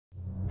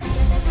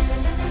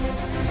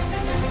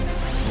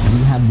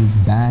have this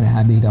bad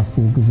habit of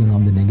focusing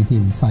on the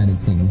negative side of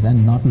things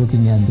and not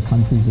looking at the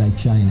countries like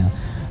China,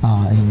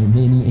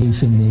 many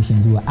Asian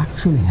nations who are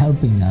actually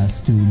helping us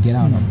to get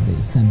out of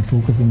this, and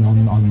focusing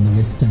on the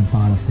Western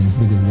part of things,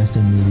 because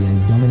Western media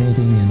is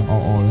dominating and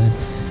all that.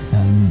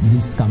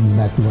 This comes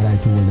back to what I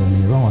told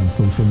earlier on,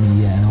 social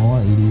media and all.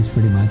 It is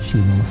pretty much,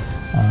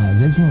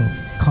 there's no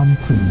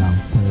country love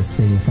per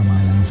se from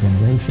our young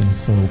generation.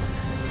 So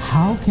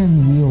how can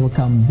we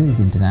overcome this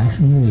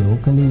internationally,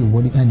 locally?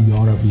 And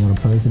you're a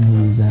person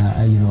who is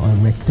a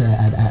rector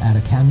at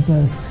a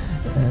campus.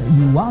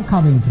 You are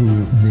coming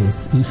through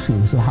this issue.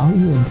 So how do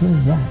you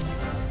address that?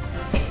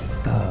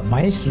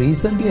 Mahieash,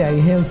 recently I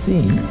have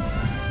seen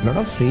a lot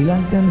of Sri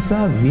Lankans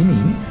are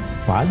winning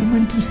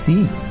parliamentary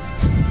seats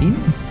in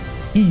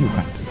EU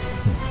countries.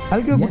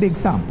 I'll give a good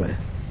example.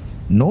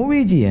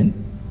 Norwegian,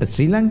 a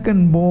Sri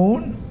Lankan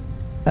born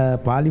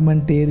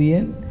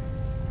parliamentarian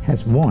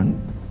has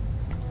won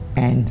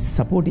and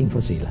supporting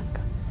for Sri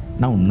Lanka.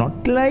 Now,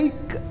 not like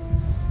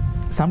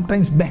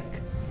sometimes back.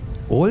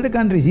 All the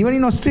countries, even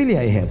in Australia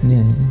I have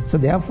seen. So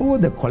therefore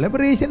the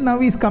collaboration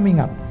now is coming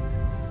up,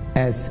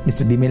 as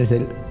Mr. Dimel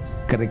said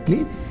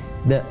correctly,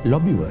 the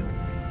lobby work.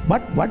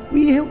 But what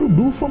we have to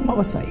do from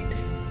our side,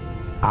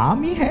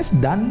 Army has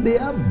done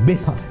their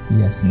best.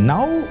 Yes.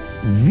 Now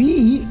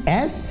we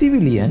as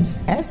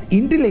civilians, as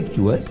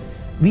intellectuals,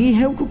 we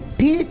have to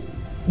take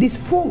this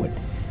forward.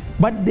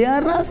 But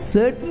there are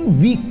certain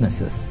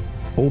weaknesses,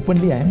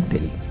 openly I am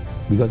telling,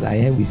 because I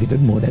have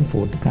visited more than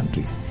 40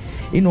 countries.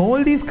 In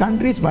all these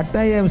countries, what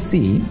I have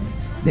seen,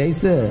 there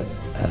is a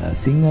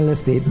Sinhala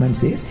statement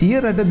says,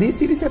 "Siya rata de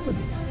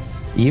sirisapadi."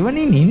 Even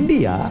in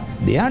India,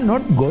 they are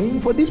not going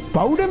for this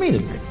powder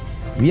milk.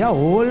 We are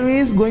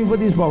always going for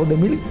this powder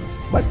milk,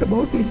 but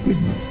about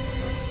liquid milk.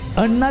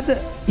 Another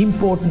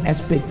important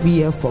aspect we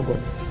have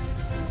forgotten.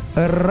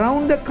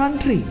 Around the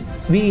country,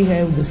 we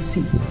have the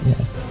sea.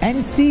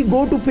 And sea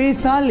go to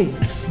Palee.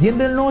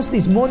 General knows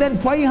this. More than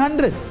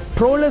 500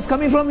 trawlers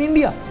coming from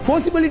India,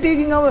 forcibly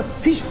taking our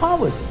fish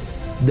harvest.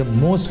 The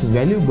most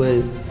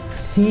valuable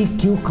sea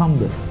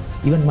cucumber.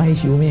 Even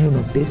Mahieash, you may have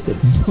not tasted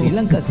Sri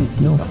Lanka sea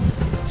cucumber.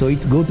 So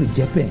it's go to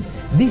Japan.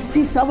 This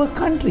is our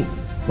country.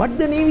 What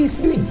the Navy is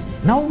doing.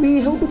 Now we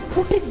have to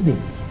protect them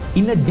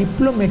in a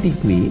diplomatic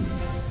way.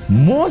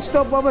 Most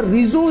of our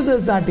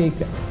resources are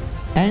taken.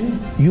 And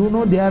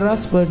there are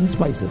certain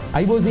spices.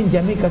 I was in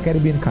Jamaica,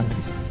 Caribbean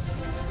countries.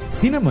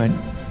 Cinnamon,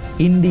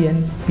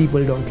 Indian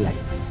people don't like.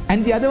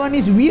 And the other one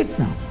is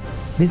Vietnam.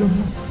 They don't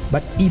know.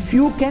 But if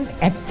you can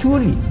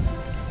actually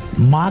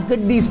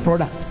market these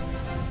products,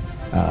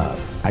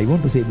 I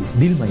want to say this,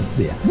 Dilma is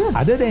there.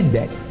 Other than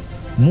that,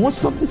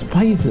 most of the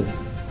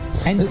spices,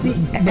 and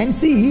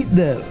see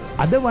the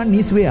other one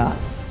is where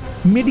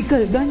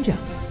medical ganja.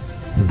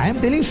 I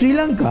am telling Sri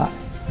Lanka,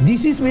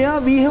 this is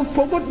where we have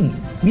forgotten.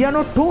 We are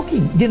not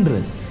talking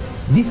general.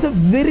 This is a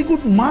very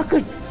good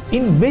market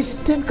in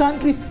Western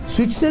countries,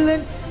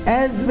 Switzerland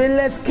as well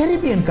as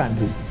Caribbean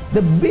countries.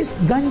 The best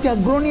ganja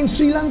grown in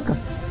Sri Lanka.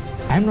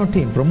 I am not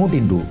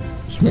promoting to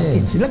smoke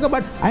in Sri Lanka,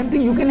 but I am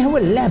saying you can have a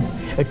lab,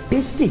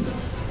 test it,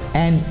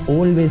 and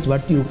always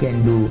what you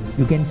can do,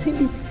 you can sell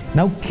it.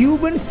 Now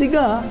Cuban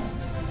cigar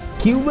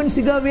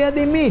where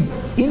they made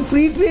in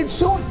free trade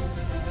zone.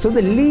 So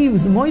the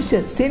leaves,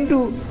 moisture sent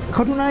to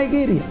Katunayak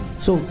area.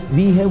 So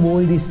we have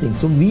all these things.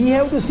 So we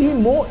have to see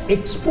more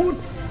export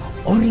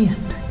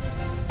oriented.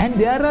 And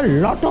there are a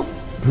lot of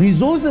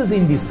resources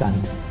in this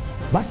country.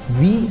 But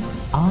we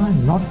are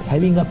not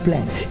having a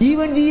plan.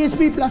 Even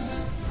GSP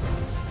Plus.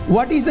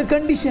 What is the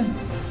condition?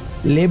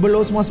 Labor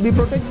laws must be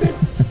protected.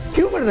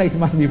 Human rights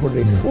must be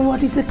protected.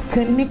 What is the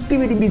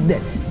connectivity with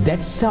that?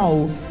 That's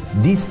how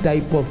this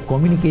type of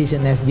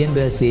communication, as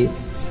generals say,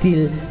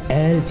 still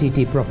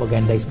LTT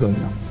propaganda is going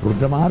on.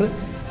 Rudramara,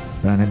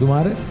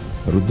 Ranadumara,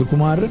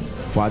 Rudrakumara,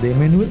 Father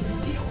Emmanuel,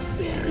 they are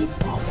very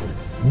powerful.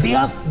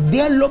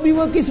 Their lobby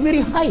work is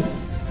very high.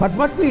 But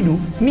what we do,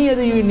 near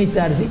the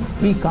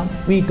UNHRC, we come,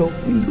 we talk,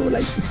 we go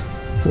like this.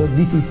 So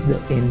this is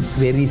the end.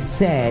 Very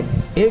sad.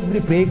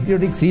 Every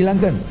patriotic Sri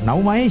Lankan,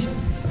 now Mahieash,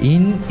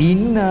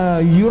 in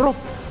Europe,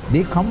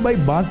 they come by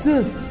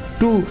buses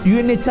to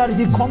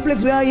UNHRC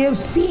complex where I have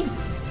seen.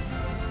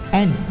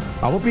 And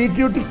our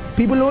patriotic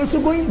people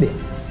also going there.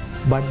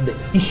 But the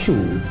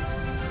issue,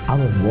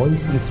 our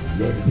voice is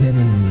very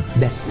weak.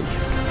 That's the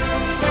issue.